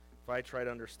I try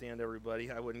to understand everybody,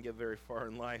 I wouldn't get very far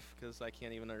in life because I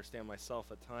can't even understand myself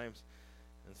at times.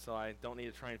 And so I don't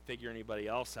need to try and figure anybody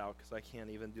else out because I can't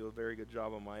even do a very good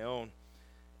job on my own.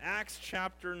 Acts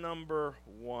chapter number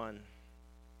 1.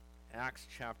 Acts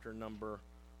chapter number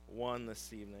 1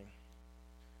 this evening.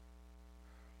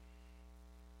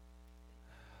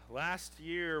 Last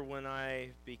year when I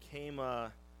became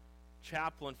a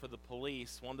chaplain for the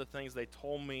police, one of the things they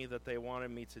told me that they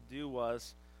wanted me to do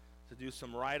was to do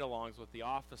some ride-alongs with the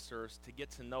officers to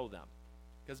get to know them.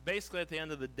 Because basically at the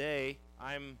end of the day,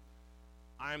 I'm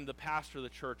the pastor of the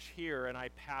church here, and I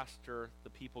pastor the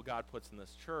people God puts in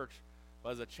this church.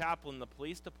 But as a chaplain in the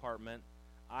police department,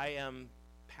 I am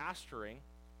pastoring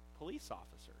police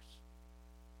officers.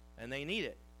 And they need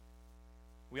it.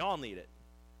 We all need it.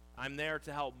 I'm there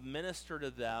to help minister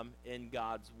to them in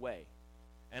God's way.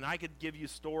 And I could give you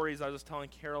stories. I was telling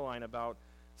Caroline about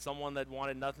someone that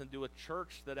wanted nothing to do with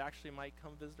church that actually might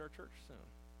come visit our church soon.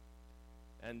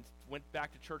 And went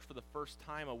back to church for the first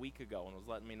time a week ago and was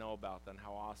letting me know about that and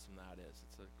how awesome that is.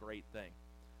 It's a great thing.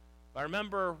 But I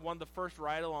remember one of the first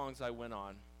ride-alongs I went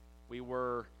on. We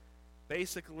were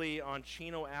basically on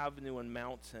Chino Avenue in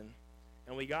Mountain,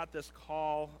 and we got this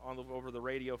call over the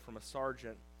radio from a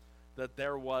sergeant that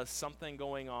there was something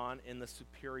going on in the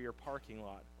Superior parking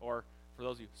lot. Or, for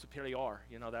those of you, Superior,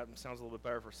 that sounds a little bit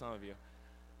better for some of you.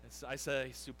 I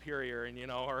say Superior,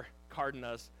 or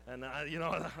Cardenas, and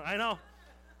I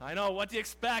know, what do you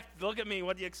expect? Look at me,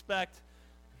 what do you expect?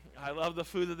 I love the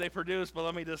food that they produce, but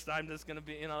I'm just going to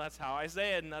be, that's how I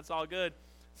say it, and that's all good.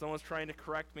 Someone's trying to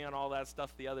correct me on all that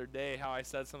stuff the other day, how I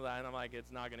said some of that, and I'm like,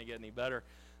 it's not going to get any better.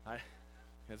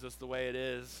 It's just the way it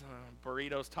is.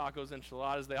 Burritos, tacos,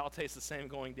 enchiladas, they all taste the same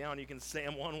going down. You can say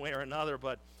them one way or another,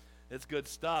 but it's good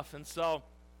stuff. And so,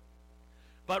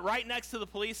 but right next to the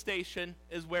police station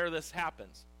is where this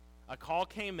happens. A call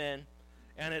came in,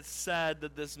 and it said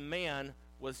that this man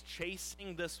was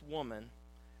chasing this woman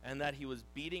and that he was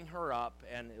beating her up,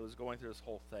 and it was going through this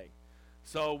whole thing.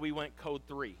 So we went code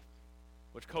 3,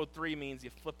 which code 3 means you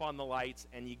flip on the lights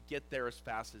and you get there as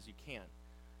fast as you can.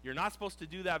 You're not supposed to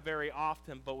do that very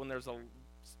often, but when there's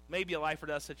maybe a life or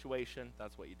death situation,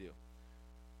 that's what you do.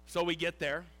 So we get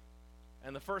there,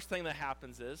 and the first thing that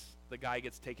happens is the guy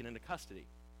gets taken into custody.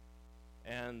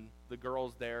 And the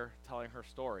girl's there telling her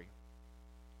story.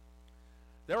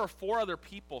 There were 4 other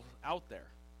people out there.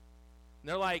 And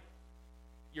they're like,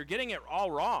 you're getting it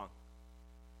all wrong.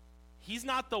 He's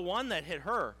not the one that hit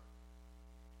her.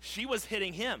 She was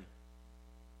hitting him.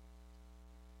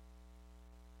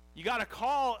 You got a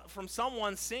call from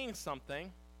someone seeing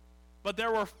something, but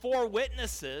there were 4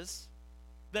 witnesses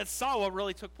that saw what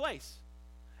really took place.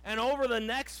 And over the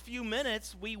next few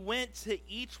minutes, we went to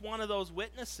each one of those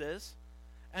witnesses,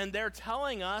 and they're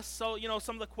telling us, so,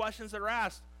 some of the questions that are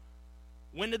asked.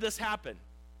 When did this happen?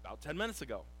 About 10 minutes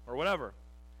ago, or whatever.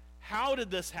 How did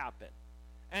this happen?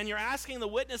 And you're asking the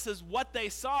witnesses what they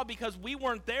saw because we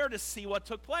weren't there to see what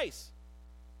took place.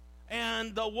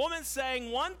 And the woman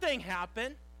saying one thing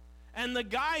happened, and the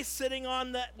guy sitting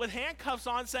with handcuffs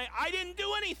on saying, I didn't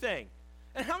do anything.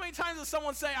 And how many times does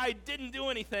someone say, I didn't do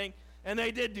anything, and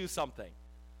they did do something?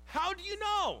 How do you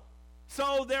know?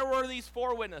 So there were these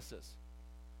 4 witnesses.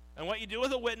 And what you do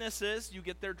with a witness is you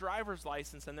get their driver's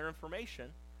license and their information.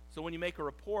 So when you make a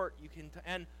report, you can,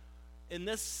 and in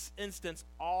this instance,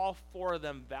 all 4 of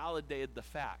them validated the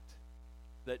fact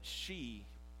that she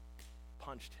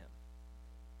punched him.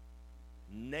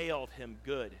 Nailed him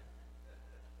good.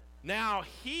 Now,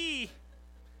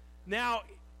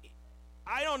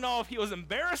 I don't know if he was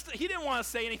embarrassed. He didn't want to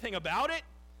say anything about it.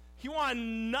 He wanted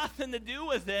nothing to do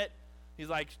with it. He's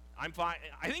like, I'm fine.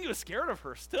 I think he was scared of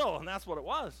her still, and that's what it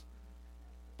was.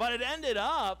 But it ended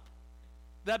up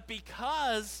that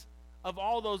because of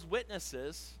all those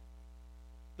witnesses,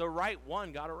 the right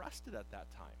one got arrested at that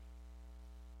time.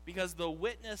 Because the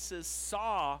witnesses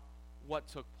saw what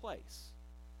took place.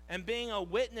 And being a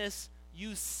witness,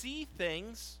 you see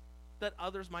things that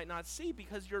others might not see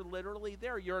because you're literally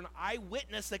there. You're an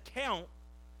eyewitness account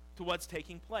to what's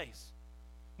taking place.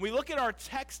 We look at our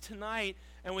text tonight,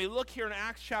 and we look here in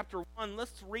Acts chapter 1.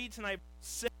 Let's read tonight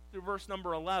 6 through verse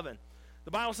number 11.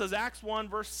 The Bible says, Acts 1,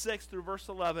 verse 6 through verse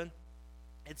 11,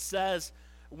 it says,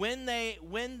 When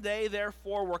they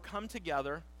therefore were come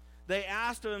together, they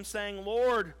asked of him, saying,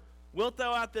 Lord, wilt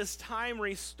thou at this time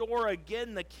restore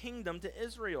again the kingdom to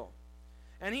Israel?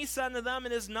 And he said unto them,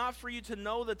 It is not for you to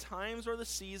know the times or the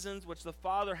seasons which the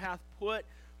Father hath put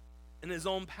in his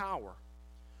own power.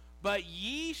 But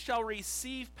ye shall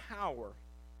receive power.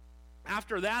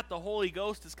 After that the Holy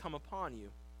Ghost is come upon you.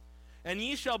 And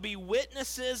ye shall be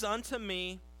witnesses unto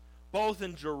me, both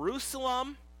in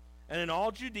Jerusalem, and in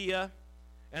all Judea,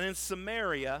 and in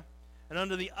Samaria, and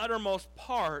unto the uttermost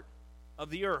part of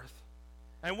the earth.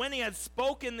 And when he had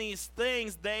spoken these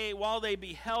things, while they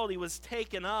beheld, he was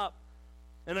taken up,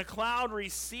 and a cloud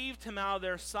received him out of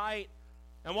their sight.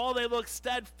 And while they looked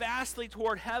steadfastly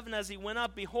toward heaven as he went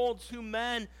up, behold, two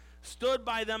men stood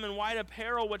by them in white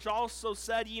apparel, which also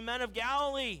said, Ye men of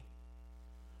Galilee,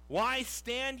 why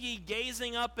stand ye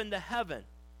gazing up into heaven?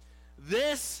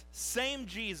 This same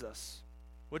Jesus,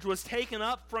 which was taken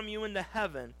up from you into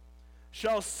heaven,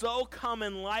 shall so come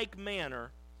in like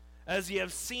manner as ye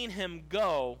have seen him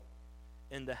go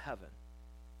into heaven.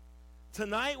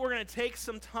 Tonight we're going to take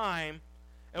some time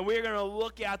and we're going to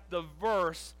look at the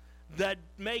verse that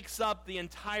makes up the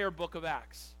entire book of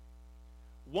Acts.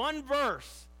 One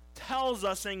verse tells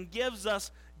us and gives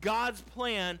us God's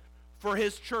plan for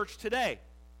his church today.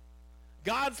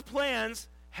 God's plans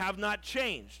have not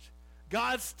changed.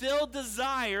 God still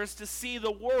desires to see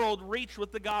the world reach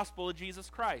with the gospel of Jesus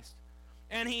Christ.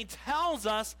 And he tells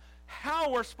us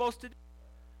how we're supposed to do it.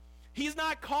 He's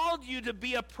not called you to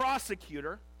be a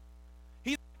prosecutor.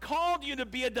 He's called you to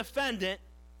be a defendant.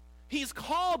 He's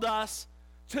called us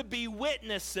to be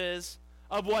witnesses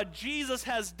of what Jesus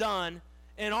has done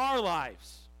in our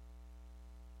lives.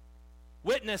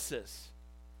 Witnesses.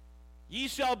 Ye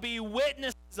shall be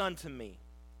witnesses unto me,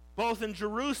 both in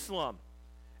Jerusalem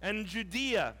and in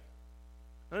Judea,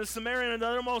 and in Samaria, and the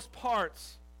uttermost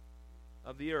parts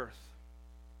of the earth.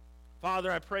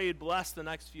 Father, I pray you'd bless the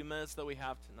next few minutes that we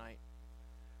have tonight.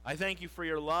 I thank you for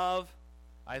your love.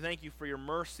 I thank you for your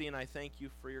mercy, and I thank you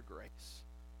for your grace.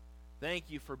 Thank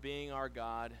you for being our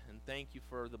God, and thank you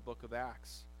for the book of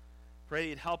Acts. Pray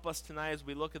you'd help us tonight as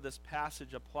we look at this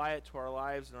passage, apply it to our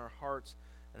lives and our hearts,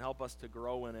 and help us to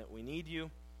grow in it. We need you.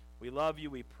 We love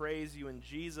you. We praise you. In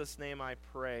Jesus' name I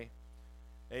pray.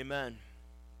 Amen.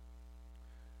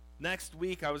 Next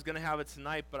week, I was going to have it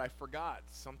tonight, but I forgot.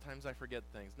 Sometimes I forget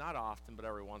things. Not often, but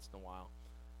every once in a while.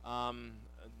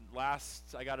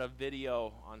 I got a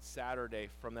video on Saturday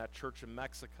from that church in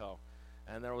Mexico,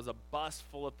 and there was a bus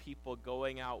full of people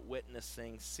going out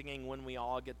witnessing, singing When We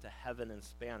All Get to Heaven in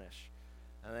Spanish.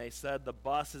 And they said the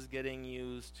bus is getting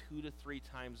used 2 to 3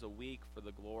 times a week for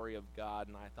the glory of God,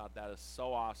 and I thought that is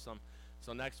so awesome.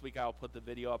 So next week I'll put the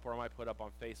video up, or I might put it up on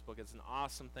Facebook. It's an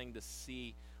awesome thing to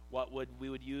see. What we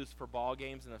would use for ball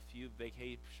games and a few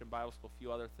Vacation Bible School, a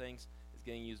few other things, is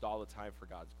getting used all the time for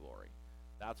God's glory.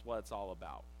 That's what it's all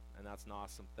about, and that's an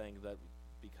awesome thing that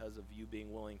because of you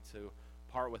being willing to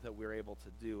part with it, we're able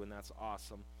to do, and that's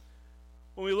awesome.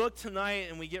 When we look tonight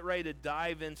and we get ready to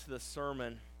dive into the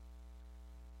sermon,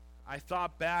 I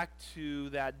thought back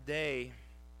to that day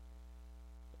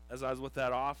as I was with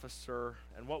that officer,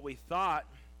 and what we thought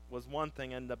was one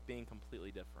thing ended up being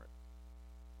completely different.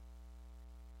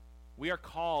 We are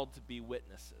called to be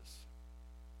witnesses.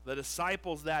 The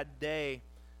disciples that day,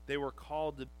 they were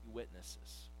called to be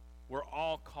witnesses. We're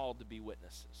all called to be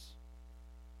witnesses.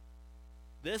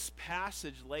 This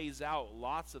passage lays out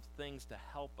lots of things to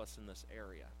help us in this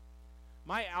area.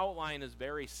 My outline is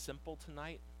very simple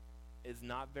tonight. It's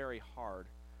not very hard.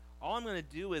 All I'm going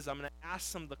to do is I'm going to ask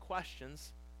some of the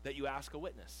questions that you ask a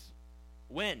witness.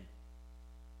 When?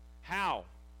 How?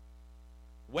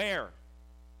 Where?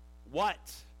 What?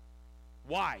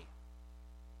 Why?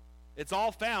 It's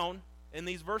all found in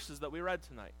these verses that we read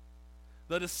tonight.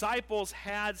 The disciples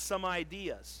had some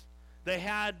ideas. They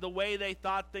had the way they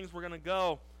thought things were going to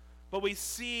go. But we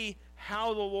see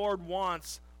how the Lord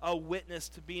wants a witness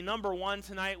to be. Number one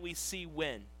tonight, we see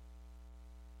when.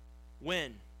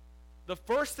 When. The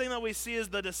first thing that we see is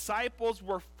the disciples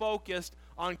were focused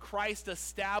on Christ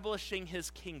establishing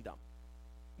his kingdom.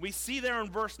 We see there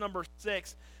in verse number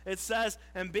 6, it says,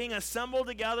 And being assembled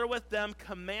together with them,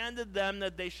 commanded them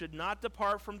that they should not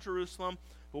depart from Jerusalem.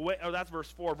 That's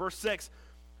verse 4. Verse 6,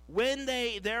 When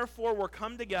they therefore were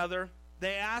come together,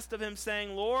 they asked of him,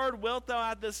 saying, Lord, wilt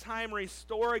thou at this time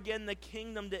restore again the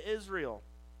kingdom to Israel?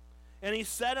 And he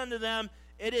said unto them,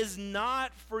 It is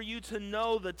not for you to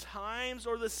know the times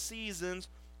or the seasons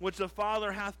which the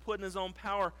Father hath put in his own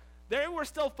power. They were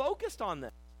still focused on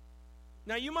this.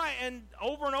 Now you might, and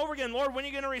over again, Lord, when are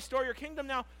you going to restore your kingdom?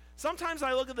 Now, sometimes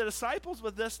I look at the disciples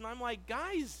with this, and I'm like,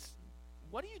 guys,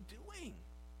 what are you doing?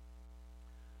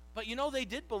 But you know, they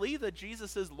did believe that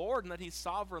Jesus is Lord and that he's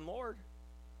sovereign Lord.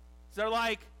 So they're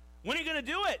like, when are you going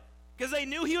to do it? Because they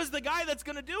knew he was the guy that's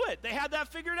going to do it. They had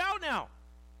that figured out now.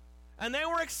 And they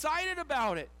were excited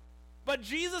about it. But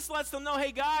Jesus lets them know,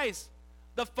 hey guys,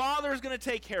 the Father is going to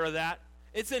take care of that.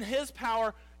 It's in his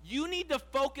power. You need to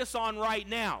focus on right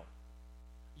now.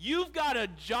 You've got a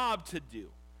job to do.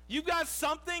 You've got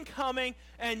something coming,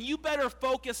 and you better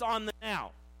focus on the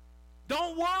now.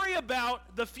 Don't worry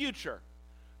about the future.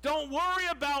 Don't worry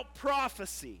about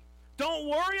prophecy. Don't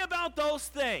worry about those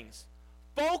things.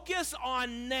 Focus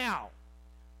on now.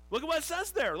 Look at what it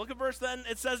says there. Look at verse 10.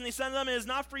 It says, and he said to them, it is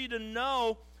not for you to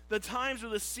know the times or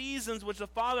the seasons which the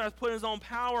Father hath put in his own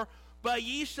power, but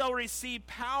ye shall receive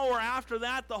power. After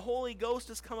that, the Holy Ghost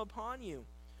has come upon you.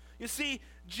 You see,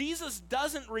 Jesus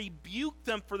doesn't rebuke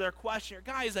them for their question.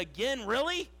 Guys, again,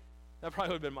 really? That probably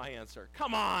would have been my answer.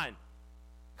 Come on.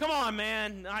 Come on,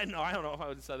 man. I don't know if I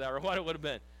would have said that or what it would have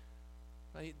been.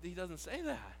 But he doesn't say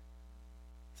that.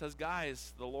 He says,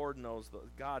 guys, the Lord knows,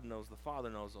 God knows, the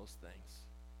Father knows those things.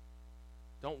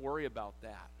 Don't worry about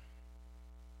that.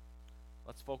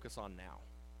 Let's focus on now.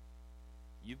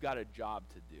 You've got a job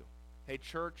to do. Hey,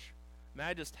 church, may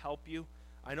I just help you?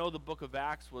 I know the book of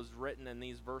Acts was written, and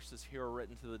these verses here are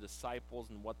written to the disciples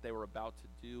and what they were about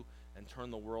to do and turn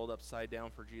the world upside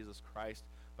down for Jesus Christ.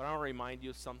 But I want to remind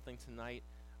you of something tonight.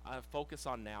 Focus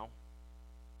on now.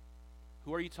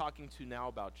 Who are you talking to now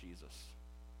about Jesus?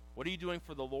 What are you doing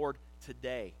for the Lord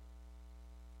today?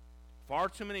 Far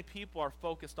too many people are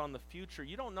focused on the future.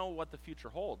 You don't know what the future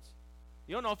holds.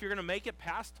 You don't know if you're going to make it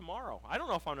past tomorrow. I don't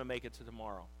know if I'm going to make it to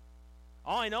tomorrow.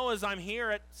 All I know is I'm here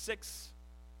at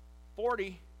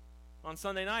 6:40 on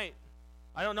Sunday night.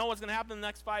 I don't know what's going to happen in the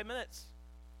next 5 minutes.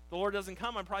 If the Lord doesn't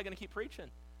come, I'm probably going to keep preaching.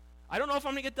 I don't know if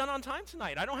I'm going to get done on time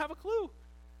tonight. I don't have a clue.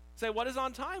 Say, what is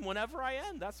on time? Whenever I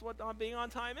end. That's what being on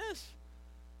time is.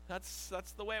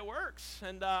 That's the way it works.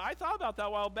 And I thought about that a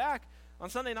while back. On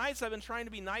Sunday nights, I've been trying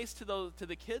to be nice to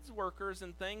the kids workers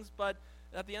and things, but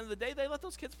at the end of the day, they let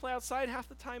those kids play outside half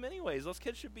the time anyways. Those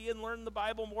kids should be in learning the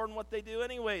Bible more than what they do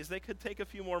anyways. They could take a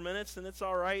few more minutes, and it's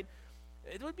all right.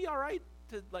 It would be all right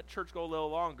to let church go a little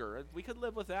longer. We could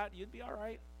live with that. You'd be all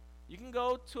right. You can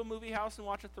go to a movie house and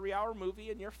watch a 3-hour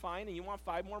movie, and you're fine, and you want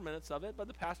 5 more minutes of it, but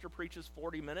the pastor preaches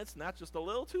 40 minutes, and that's just a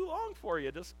little too long for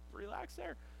you. Just relax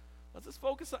there. Let's just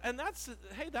focus on, and that's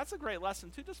a great lesson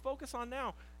too. Just focus on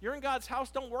now. You're in God's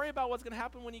house. Don't worry about what's going to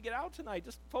happen when you get out tonight.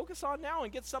 Just focus on now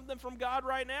and get something from God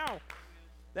right now.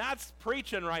 That's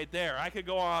preaching right there. I could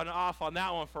go off on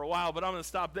that one for a while, but I'm going to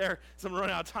stop there because I'm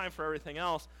running out of time for everything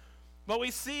else. But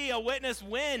we see a witness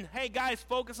win. Hey, guys,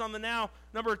 focus on the now.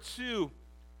 Number 2,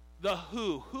 the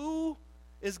who. Who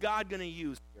is God going to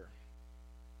use here?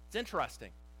 It's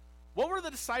interesting. What were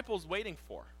the disciples waiting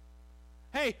for?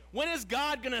 Hey, when is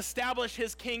God going to establish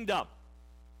his kingdom?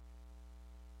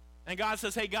 And God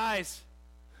says, hey, guys,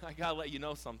 I got to let you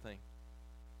know something.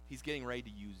 He's getting ready to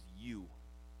use you.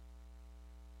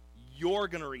 You're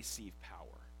going to receive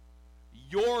power.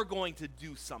 You're going to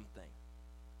do something.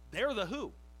 They're the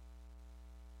who.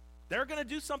 They're going to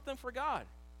do something for God.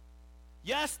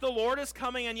 Yes, the Lord is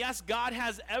coming, and yes, God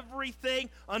has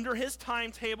everything under his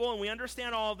timetable, and we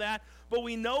understand all of that. But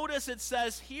we notice it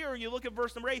says here, you look at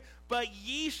verse number 8, but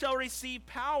ye shall receive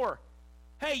power.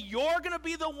 Hey, you're going to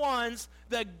be the ones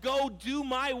that go do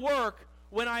my work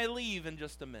when I leave in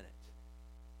just a minute.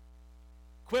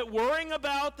 Quit worrying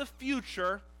about the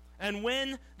future and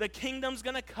when the kingdom's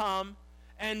going to come,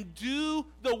 and do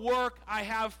the work I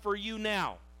have for you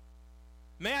now.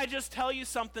 May I just tell you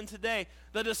something today?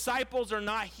 The disciples are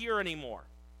not here anymore.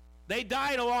 They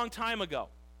died a long time ago.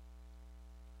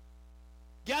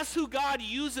 Guess who God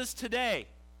uses today?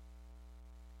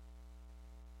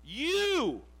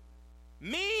 You.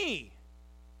 Me.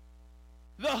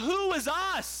 The who is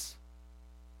us.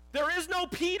 There is no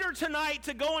Peter tonight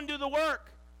to go and do the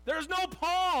work. There's no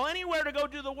Paul anywhere to go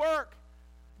do the work.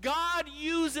 God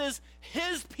uses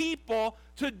his people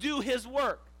to do his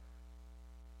work.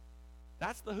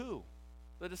 That's the who,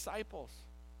 the disciples.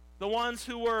 The ones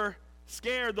who were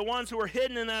scared, the ones who were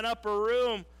hidden in that upper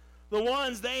room, the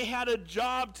ones they had a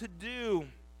job to do.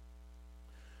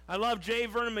 I love J.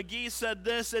 Vernon McGee said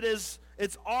this,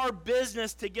 it's our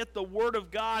business to get the word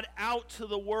of God out to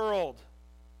the world.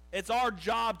 It's our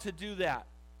job to do that.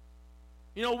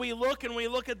 You know, we look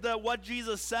at what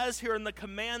Jesus says here and the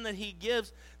command that he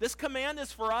gives. This command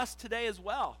is for us today as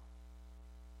well.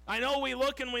 I know we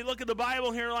look at the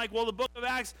Bible here like, well, the book of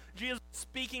Acts, Jesus is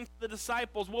speaking to the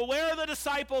disciples. Well, where are the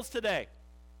disciples today?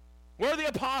 Where are the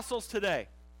apostles today?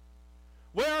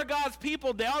 Where are God's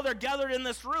people? They're gathered in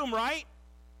this room, right?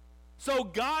 So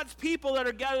God's people that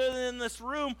are gathered in this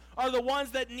room are the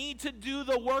ones that need to do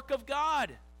the work of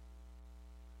God.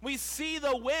 We see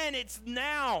the when, it's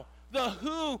now. The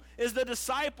who is the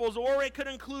disciples, or it could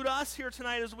include us here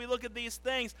tonight as we look at these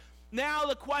things. Now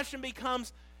the question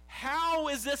becomes, how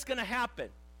is this going to happen?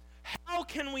 How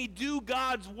can we do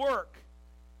God's work?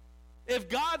 If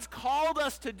God's called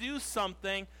us to do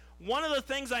something, one of the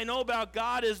things I know about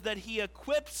God is that he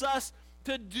equips us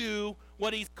to do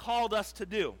what he's called us to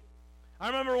do. I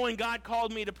remember when God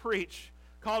called me to preach,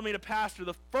 called me to pastor,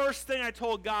 the first thing I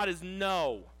told God is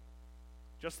no.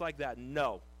 Just like that,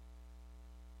 no.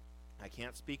 I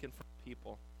can't speak in front of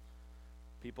people.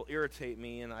 People irritate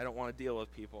me, and I don't want to deal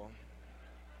with people.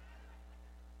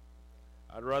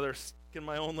 I'd rather stick in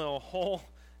my own little hole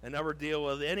and never deal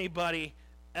with anybody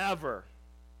ever.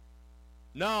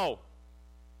 No.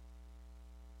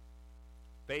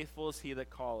 Faithful is he that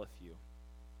calleth you,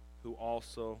 who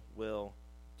also will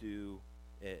do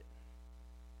it.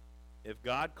 If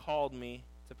God called me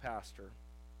to pastor,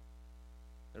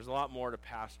 there's a lot more to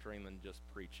pastoring than just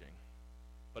preaching,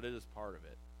 but it is part of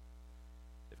it.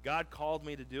 If God called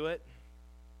me to do it,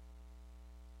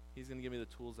 he's going to give me the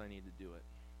tools I need to do it.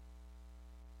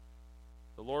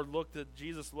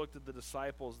 Jesus looked at the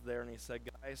disciples there and he said,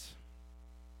 guys,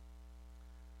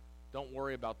 don't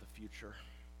worry about the future.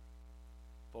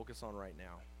 Focus on right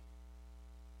now.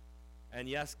 And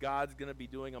yes, God's going to be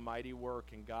doing a mighty work,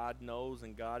 and God knows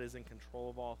and God is in control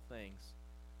of all things,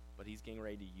 but he's getting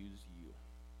ready to use you.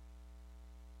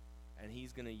 And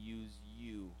he's going to use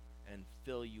you and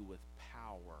fill you with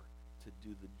power to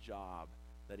do the job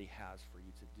that he has for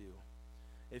you to do.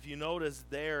 If you notice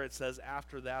there, it says,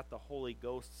 after that, the Holy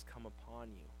Ghost has come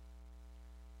upon you.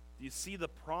 Do you see the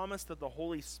promise that the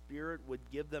Holy Spirit would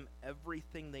give them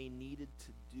everything they needed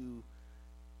to do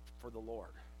for the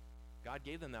Lord? God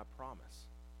gave them that promise.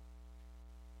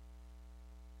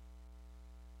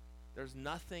 There's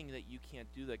nothing that you can't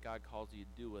do that God calls you to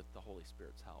do with the Holy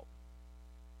Spirit's help.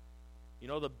 You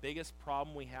know the biggest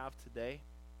problem we have today?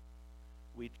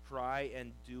 We try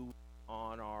and do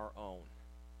on our own.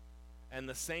 And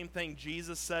the same thing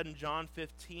Jesus said in John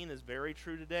 15 is very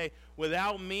true today.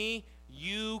 Without me,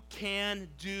 you can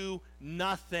do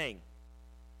nothing.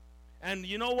 And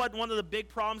you know what? One of the big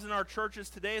problems in our churches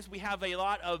today is we have a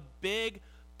lot of big,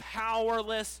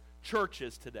 powerless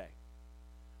churches today.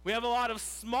 We have a lot of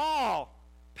small,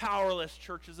 powerless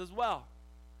churches as well.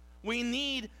 We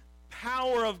need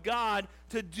power of God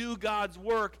to do God's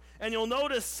work. And you'll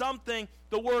notice something,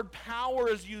 the word power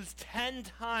is used 10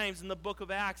 times in the book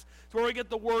of Acts. It's where we get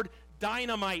the word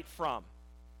dynamite from.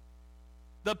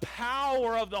 The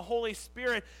power of the Holy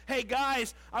Spirit. Hey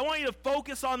guys, I want you to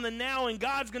focus on the now, and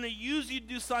God's going to use you to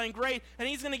do something great, and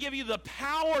he's going to give you the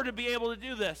power to be able to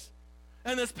do this.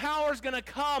 And this power is going to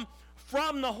come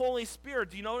from the Holy Spirit.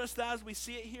 Do you notice that as we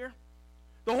see it here?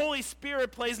 The Holy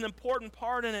Spirit plays an important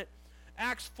part in it.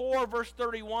 Acts 4 verse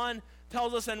 31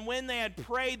 tells us, and when they had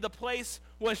prayed, the place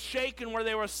was shaken where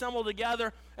they were assembled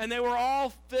together, and they were all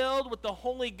filled with the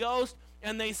Holy Ghost,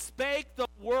 and they spake the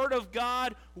word of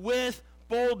God with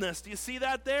boldness. Do you see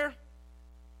that there?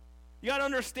 You got to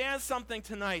understand something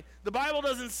tonight. The Bible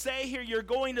doesn't say here you're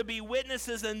going to be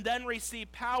witnesses and then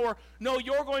receive power. No,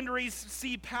 you're going to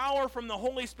receive power from the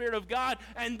Holy Spirit of God,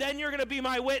 and then you're going to be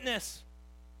my witness.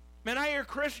 Man, I hear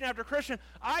Christian after Christian,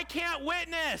 I can't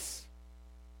witness.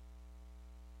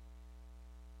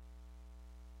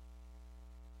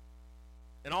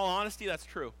 In all honesty, that's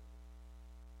true.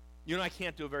 You and I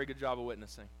can't do a very good job of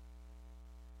witnessing.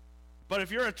 But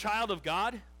if you're a child of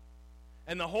God,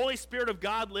 and the Holy Spirit of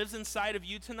God lives inside of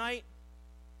you tonight,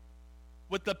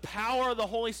 with the power of the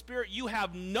Holy Spirit, you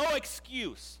have no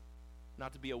excuse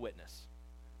not to be a witness.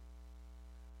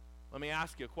 Let me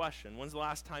ask you a question. When's the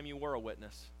last time you were a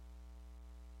witness?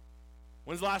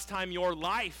 When's the last time your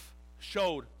life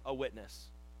showed a witness?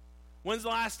 When's the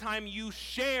last time you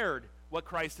shared what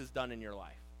Christ has done in your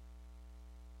life?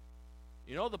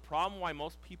 You know the problem why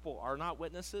most people are not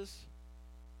witnesses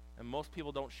and most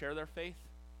people don't share their faith?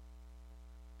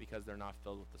 Because they're not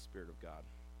filled with the Spirit of God.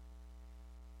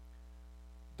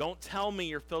 Don't tell me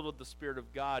you're filled with the Spirit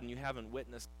of God and you haven't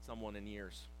witnessed someone in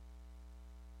years.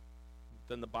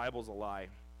 Then the Bible's a lie.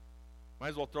 Might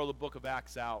as well throw the book of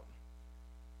Acts out.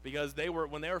 Because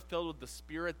when they were filled with the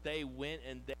Spirit, they went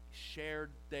and they shared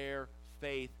their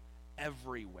faith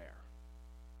everywhere.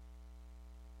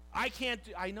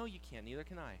 I know you can't, neither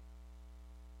can I.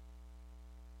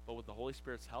 But with the Holy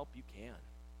Spirit's help, you can.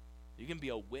 You can be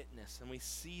a witness. And we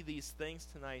see these things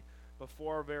tonight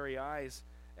before our very eyes.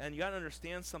 And you got to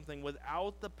understand something.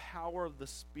 Without the power of the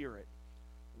Spirit,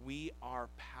 we are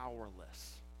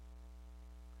powerless.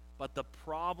 But the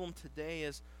problem today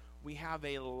is we have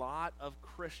a lot of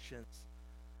Christians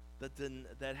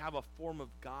that have a form of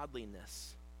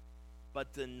godliness,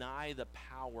 but deny the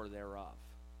power thereof.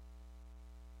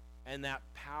 And that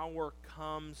power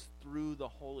comes through the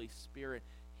Holy Spirit.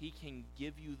 He can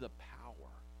give you the power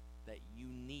that you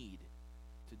need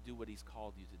to do what he's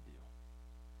called you to do.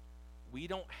 We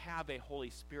don't have a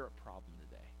Holy Spirit problem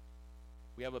today.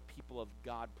 We have a people of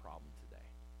God problem today.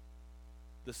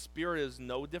 The Spirit is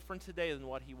no different today than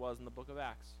what he was in the book of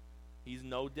Acts. He's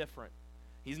no different.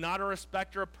 He's not a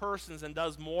respecter of persons and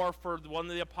does more for one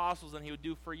of the apostles than he would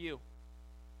do for you.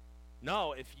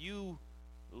 No, if you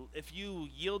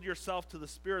yield yourself to the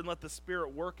Spirit and let the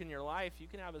Spirit work in your life, you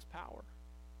can have his power.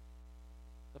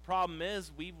 The problem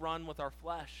is we run with our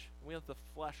flesh. We let the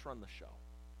flesh run the show.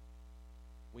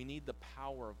 We need the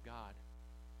power of God.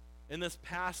 In this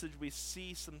passage, we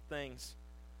see some things.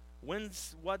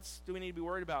 What do we need to be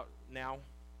worried about now?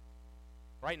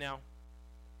 Right now.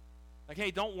 Like,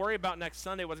 hey, don't worry about next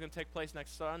Sunday, what's going to take place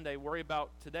next Sunday. Worry about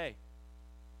today.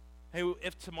 Hey,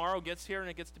 if tomorrow gets here and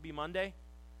it gets to be Monday,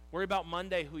 worry about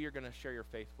Monday who you're going to share your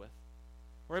faith with.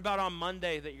 Worry about on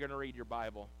Monday that you're going to read your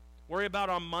Bible. Worry about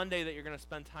on Monday that you're going to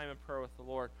spend time in prayer with the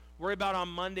Lord. Worry about on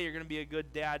Monday you're going to be a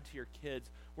good dad to your kids.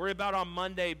 Worry about on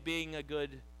Monday being a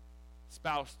good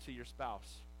spouse to your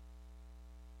spouse.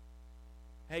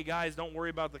 Hey guys, don't worry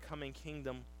about the coming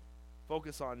kingdom.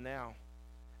 Focus on now.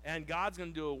 And God's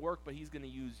going to do a work, but he's going to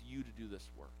use you to do this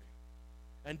work.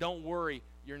 And don't worry,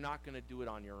 you're not going to do it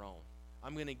on your own.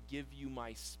 I'm going to give you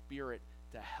my Spirit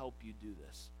to help you do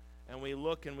this. And we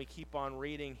look and we keep on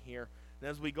reading here. And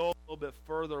as we go a little bit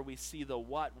further, we see the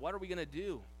what. What are we going to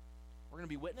do? We're going to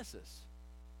be witnesses.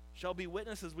 Shall be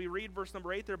witnesses. We read verse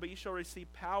number 8 there, but ye shall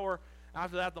receive power.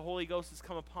 After that, the Holy Ghost has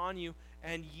come upon you,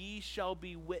 and ye shall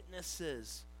be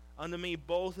witnesses unto me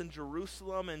both in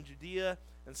Jerusalem and Judea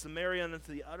and Samaria and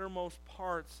unto the uttermost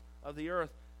parts of the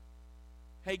earth.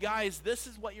 Hey guys, this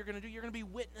is what you're going to do. You're going to be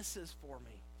witnesses for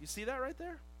me. Do you see that right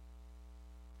there?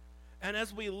 And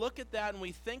as we look at that and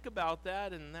we think about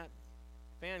that and that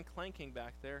fan clanking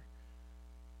back there,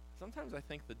 sometimes I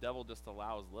think the devil just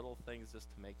allows little things just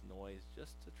to make noise,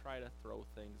 just to try to throw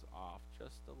things off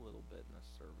just a little bit in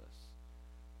a service.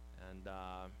 And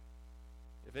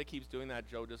if it keeps doing that,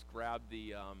 Joe, just grab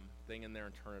the thing in there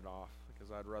and turn it off,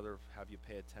 because I'd rather have you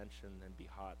pay attention and be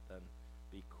hot than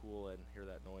be cool and hear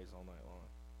that noise all night long.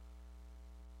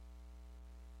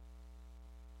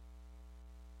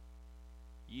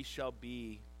 Ye shall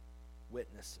be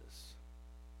witnesses.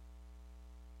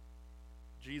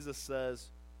 Jesus says,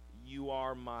 you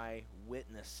are my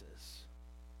witnesses.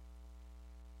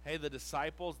 Hey, the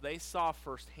disciples, they saw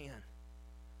firsthand.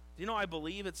 Do you know, I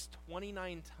believe it's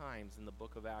 29 times in the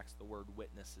book of Acts the word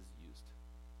witness is used.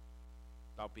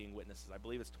 About being witnesses. I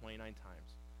believe it's 29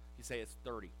 times. If you say it's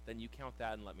 30, then you count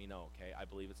that and let me know, okay? I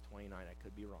believe it's 29. I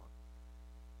could be wrong.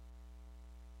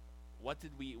 What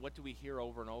do we hear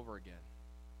over and over again?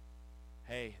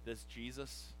 Hey, this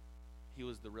Jesus, he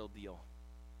was the real deal.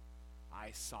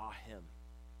 I saw him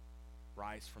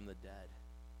rise from the dead.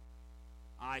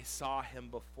 I saw him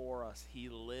before us. He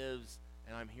lives,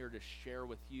 and I'm here to share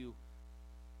with you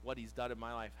what he's done in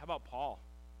my life. How about Paul?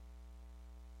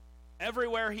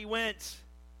 Everywhere he went.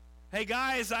 Hey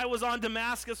guys, I was on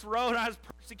Damascus Road. I was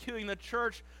persecuting the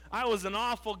church. I was an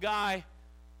awful guy.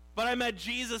 But I met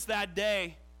Jesus that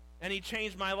day, and he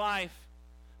changed my life.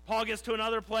 Paul gets to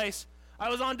another place. I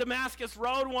was on Damascus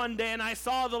Road one day, and I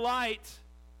saw the light.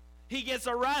 He gets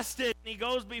arrested, and he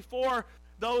goes before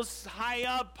those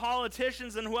high-up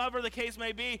politicians and whoever the case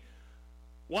may be.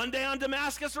 One day on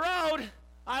Damascus Road,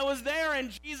 I was there,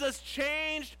 and Jesus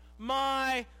changed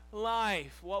my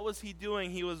life. What was he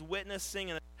doing? He was witnessing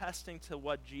and attesting to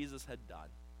what Jesus had done.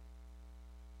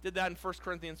 Did that in 1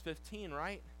 Corinthians 15,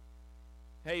 right?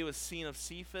 Hey, he was seen of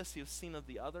Cephas. He was seen of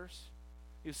the others.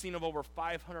 He was seen of over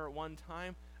 500 at one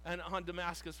time. And on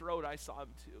Damascus Road, I saw him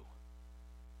too.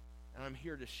 And I'm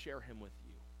here to share him with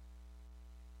you.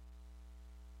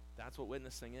 That's what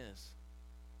witnessing is.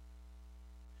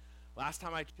 Last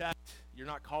time I checked, you're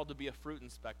not called to be a fruit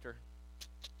inspector.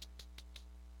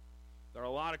 There are a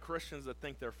lot of Christians that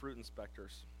think they're fruit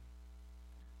inspectors.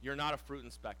 You're not a fruit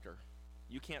inspector.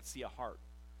 You can't see a heart.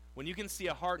 When you can see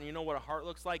a heart and you know what a heart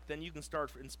looks like, then you can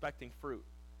start inspecting fruit.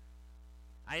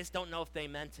 I just don't know if they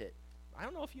meant it. I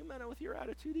don't know if you meant it with your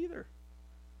attitude either.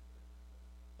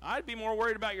 I'd be more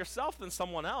worried about yourself than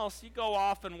someone else. You go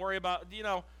off and worry about,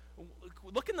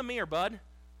 look in the mirror, bud.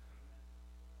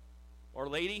 Or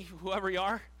lady, whoever you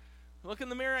are. Look in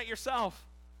the mirror at yourself.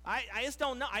 I just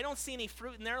don't know. I don't see any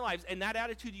fruit in their lives. And that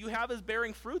attitude you have is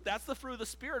bearing fruit. That's the fruit of the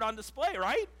Spirit on display,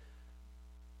 right?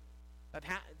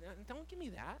 Don't give me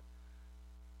that.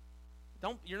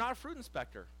 You're not a fruit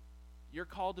inspector. You're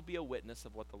called to be a witness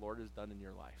of what the Lord has done in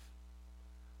your life.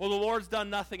 Well, the Lord's done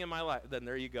nothing in my life. Then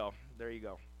there you go. There you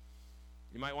go.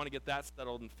 You might want to get that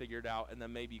settled and figured out, and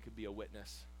then maybe you could be a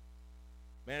witness.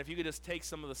 Man, if you could just take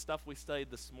some of the stuff we studied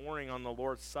this morning on the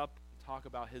Lord's Supper and talk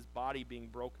about his body being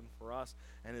broken for us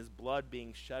and his blood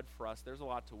being shed for us, there's a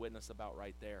lot to witness about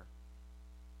right there.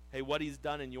 Hey, what he's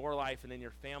done in your life and in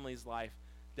your family's life,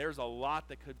 there's a lot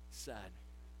that could be said.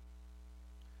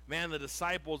 Man, the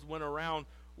disciples went around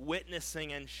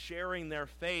witnessing and sharing their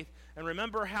faith. And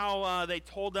remember how they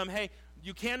told them, hey,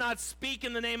 you cannot speak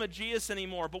in the name of Jesus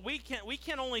anymore. But we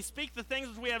can only speak the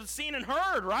things we have seen and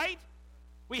heard, right?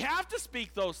 We have to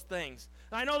speak those things.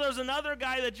 And I know there's another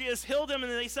guy that Jesus healed him,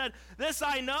 and they said, this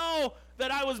I know,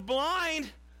 that I was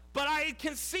blind, but I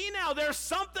can see now. There's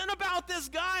something about this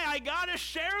guy. I got to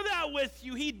share that with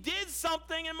you. He did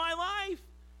something in my life.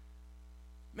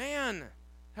 Man,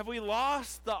 have we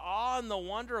lost the awe and the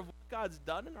wonder of what God's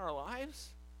done in our lives?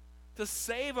 To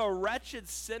save a wretched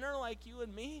sinner like you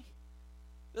and me?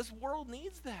 This world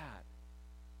needs that.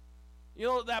 You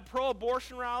know, that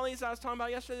pro-abortion rallies I was talking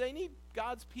about yesterday, they need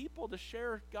God's people to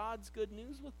share God's good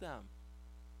news with them.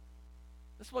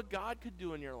 That's what God could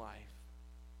do in your life.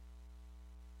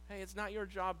 Hey, it's not your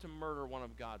job to murder one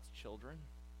of God's children.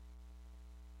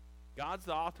 God's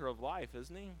the author of life,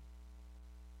 isn't he?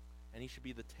 And he should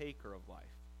be the taker of life.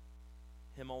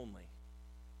 Him only.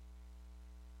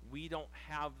 We don't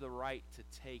have the right to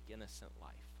take innocent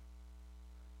life.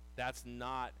 That's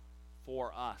not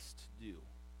for us to do.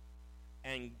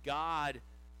 And God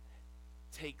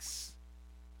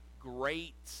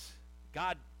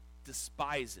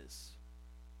despises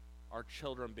our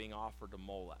children being offered to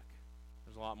Molech.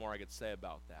 There's a lot more I could say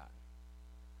about that.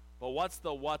 But what's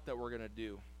the what that we're going to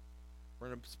do?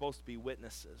 We're supposed to be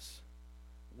witnesses.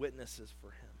 Witnesses for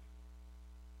him.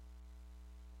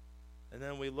 And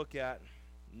then we look at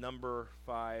number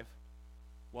 5.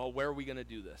 Well, where are we going to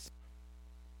do this?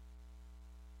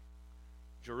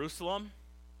 Jerusalem,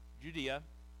 Judea,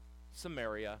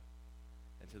 Samaria,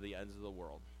 and to the ends of the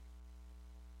world.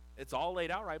 It's all laid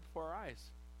out right before our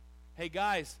eyes. Hey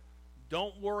guys,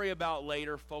 don't worry about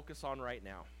later. Focus on right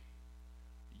now.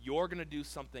 You're going to do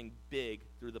something big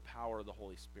through the power of the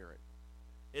Holy Spirit.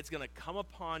 It's going to come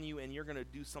upon you, and you're going to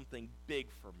do something big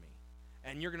for me.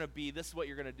 And you're going to be, this is what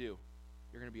you're going to do.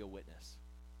 You're going to be a witness.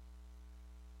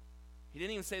 He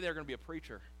didn't even say they were going to be a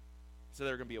preacher. He said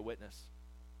they were going to be a witness.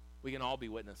 We can all be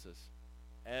witnesses.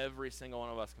 Every single one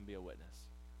of us can be a witness.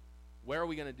 Where are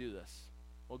we going to do this?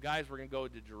 Well, guys, we're going to go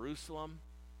to Jerusalem,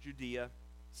 Judea,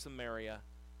 Samaria,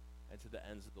 and to the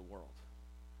ends of the world.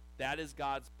 That is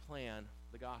God's plan,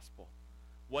 the gospel.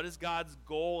 What is God's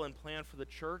goal and plan for the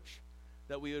church?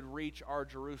 That we would reach our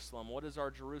Jerusalem. What is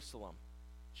our Jerusalem?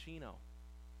 Chino.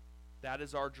 That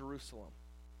is our Jerusalem.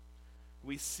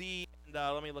 We see, and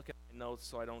let me look at my notes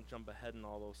so I don't jump ahead in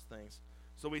all those things.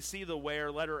 So we see the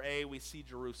where, letter A, we see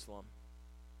Jerusalem.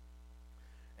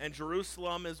 And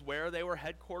Jerusalem is where they were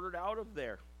headquartered out of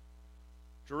there.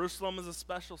 Jerusalem is a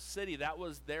special city. That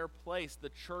was their place. The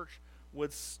church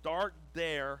would start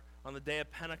there on the day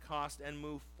of Pentecost and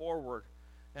move forward.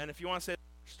 And if you want to say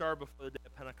start before the day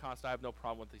of Pentecost, I have no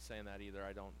problem with you saying that either.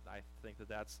 I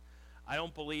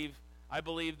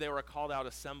believe they were a called out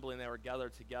assembly and they were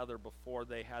gathered together before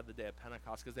they had the day of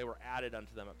Pentecost because they were added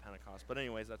unto them at Pentecost. But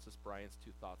anyways, that's just Brian's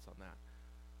 2 thoughts on that.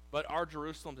 But our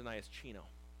Jerusalem tonight is Chino.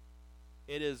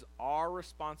 It is our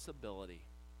responsibility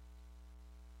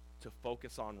to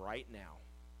focus on right now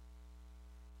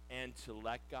and to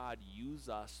let God use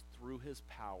us through his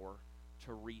power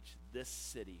to reach this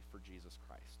city for Jesus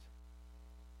Christ.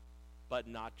 But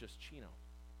not just Chino.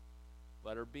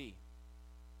 Letter B,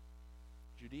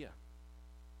 Judea.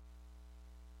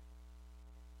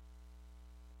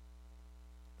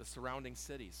 The surrounding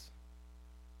cities.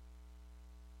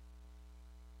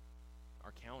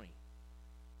 Our county.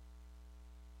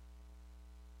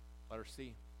 Letter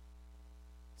C,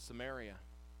 Samaria,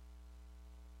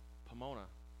 Pomona,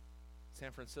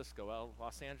 San Francisco,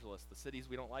 Los Angeles, the cities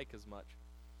we don't like as much.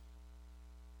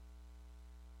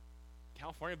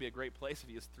 California would be a great place if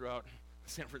you just threw out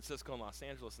San Francisco and Los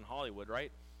Angeles and Hollywood,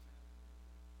 right?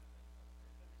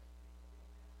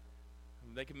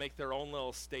 They can make their own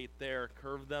little state there,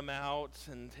 curve them out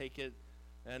and take it,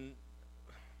 and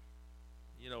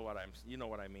you know what I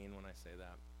mean when I say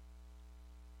that.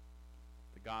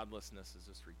 The godlessness is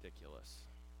just ridiculous.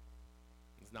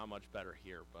 It's not much better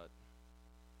here, but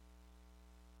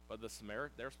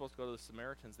they're supposed to go to the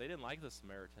Samaritans. They didn't like the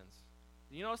Samaritans.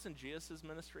 You notice in Jesus'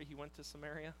 ministry, he went to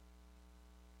Samaria?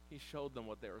 He showed them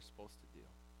what they were supposed to do.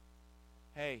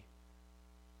 Hey,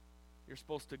 you're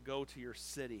supposed to go to your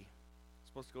city. You're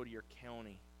supposed to go to your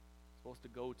county. You're supposed to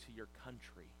go to your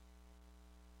country.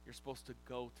 You're supposed to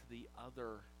go to the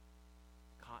other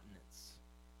continents.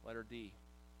 Letter D.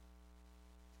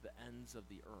 To the ends of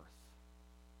the earth.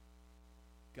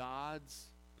 God's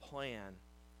plan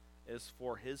is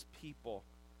for his people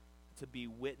to be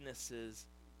witnesses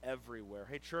everywhere.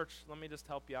 Hey, church, let me just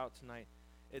help you out tonight.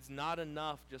 It's not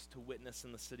enough just to witness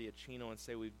in the city of Chino and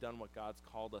say we've done what God's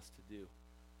called us to do.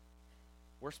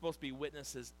 We're supposed to be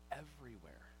witnesses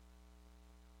everywhere.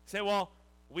 Say, well,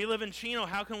 we live in Chino.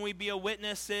 How can we be a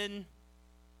witness in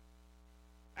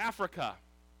Africa?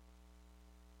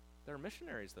 There are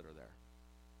missionaries that are there.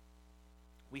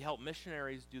 We help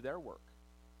missionaries do their work.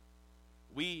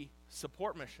 We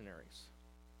support missionaries.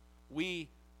 We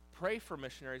pray for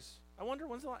missionaries. I wonder,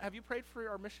 have you prayed for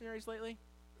our missionaries lately?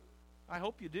 I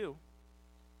hope you do.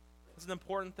 It's an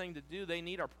important thing to do. They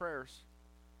need our prayers.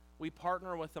 We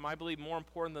partner with them. I believe more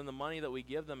important than the money that we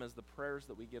give them is the prayers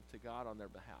that we give to God on their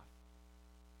behalf.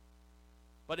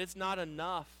 But it's not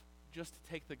enough just to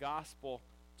take the gospel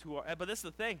to our... But this is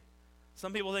the thing.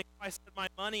 Some people think, if I spend my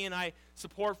money and I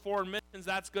support foreign missions,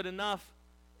 that's good enough.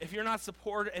 If you're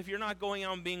not going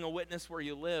out and being a witness where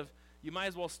you live, you might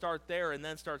as well start there and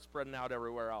then start spreading out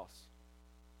everywhere else.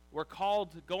 We're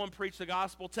called to go and preach the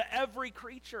gospel to every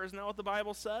creature. Isn't that what the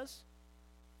Bible says?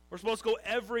 We're supposed to go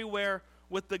everywhere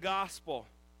with the gospel.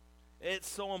 It's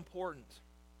so important.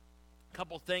 A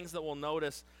couple things that we'll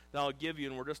notice that I'll give you,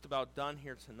 and we're just about done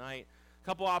here tonight. A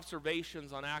couple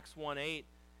observations on Acts 1:8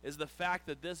 is the fact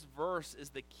that this verse is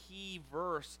the key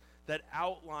verse that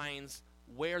outlines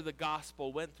where the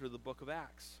gospel went through the book of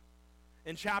Acts.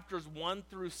 In chapters 1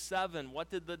 through 7, what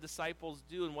did the disciples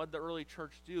do and what did the early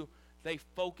church do? They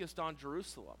focused on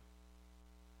Jerusalem.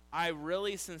 I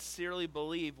really sincerely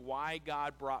believe why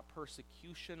God brought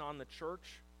persecution on the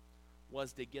church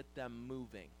was to get them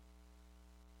moving.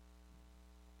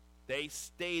 They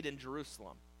stayed in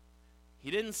Jerusalem.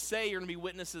 He didn't say you're going to be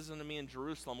witnesses unto me in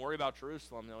Jerusalem. Worry about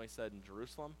Jerusalem. No, he said in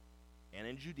Jerusalem and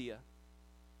in Judea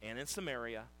and in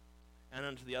Samaria and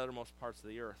unto the uttermost parts of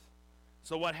the earth.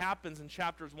 So what happens in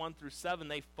chapters 1 through 7,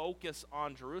 they focus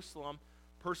on Jerusalem.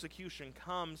 Persecution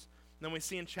comes. Then we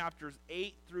see in chapters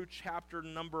 8 through chapter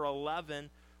number 11,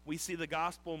 we see the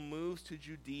gospel moves to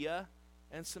Judea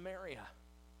and Samaria.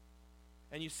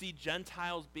 And you see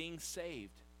Gentiles being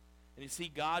saved. And you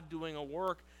see God doing a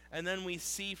work. And then we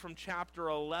see from chapter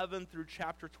 11 through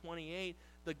chapter 28,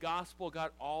 the gospel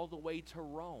got all the way to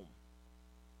Rome.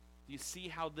 Do you see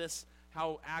how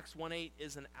Acts 1:8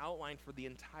 is an outline for the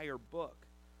entire book?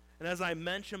 And as I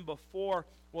mentioned before,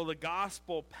 the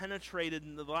gospel penetrated,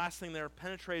 and the last thing there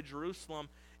penetrated Jerusalem.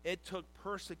 It took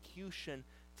persecution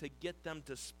to get them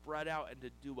to spread out and to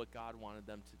do what God wanted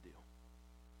them to do.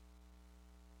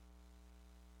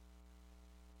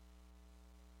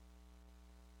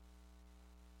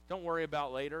 Don't worry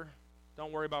about later.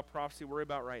 Don't worry about prophecy. Worry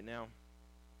about right now.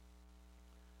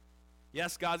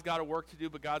 Yes, God's got a work to do,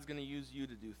 but God's going to use you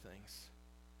to do things.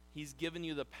 He's given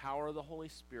you the power of the Holy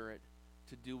Spirit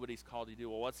to do what he's called you to do.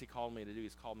 Well, what's he called me to do?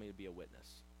 He's called me to be a witness.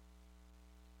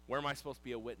 Where am I supposed to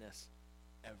be a witness?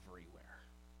 Everywhere.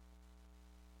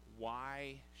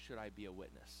 Why should I be a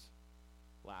witness?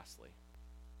 Lastly,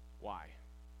 why?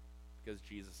 Because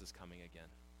Jesus is coming again.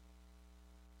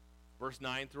 Verse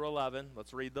 9 through 11,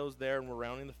 let's read those there, and we're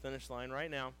rounding the finish line right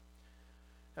now.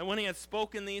 And when he had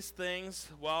spoken these things,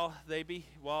 while they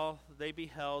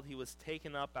beheld, he was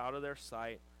taken up out of their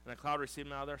sight, and a cloud received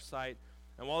him out of their sight.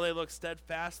 And while they looked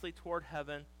steadfastly toward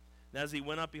heaven, and as he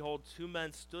went up, behold, two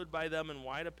men stood by them in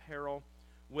white apparel,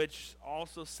 which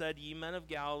also said, Ye men of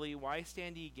Galilee, why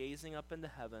stand ye gazing up into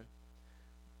heaven?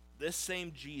 This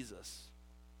same Jesus,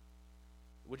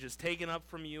 which is taken up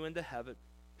from you into heaven,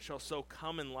 shall so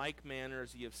come in like manner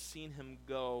as ye have seen him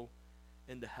go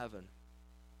into heaven.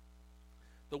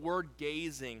 The word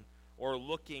gazing or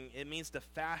looking, it means to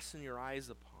fasten your eyes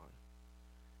upon.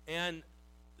 And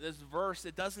this verse,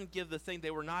 it doesn't give the thing, they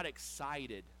were not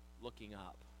excited looking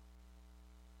up.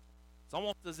 It's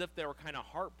almost as if they were kind of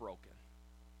heartbroken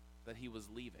that he was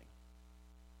leaving.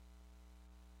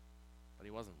 But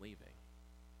he wasn't leaving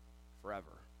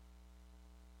forever.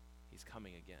 He's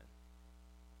coming again.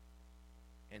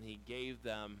 And he gave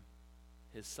them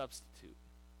his substitute,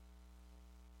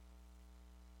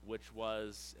 which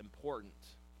was important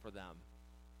for them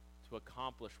to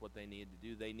accomplish what they needed to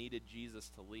do. They needed Jesus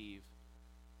to leave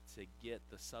to get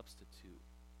the substitute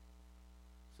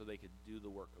so they could do the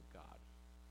work of God.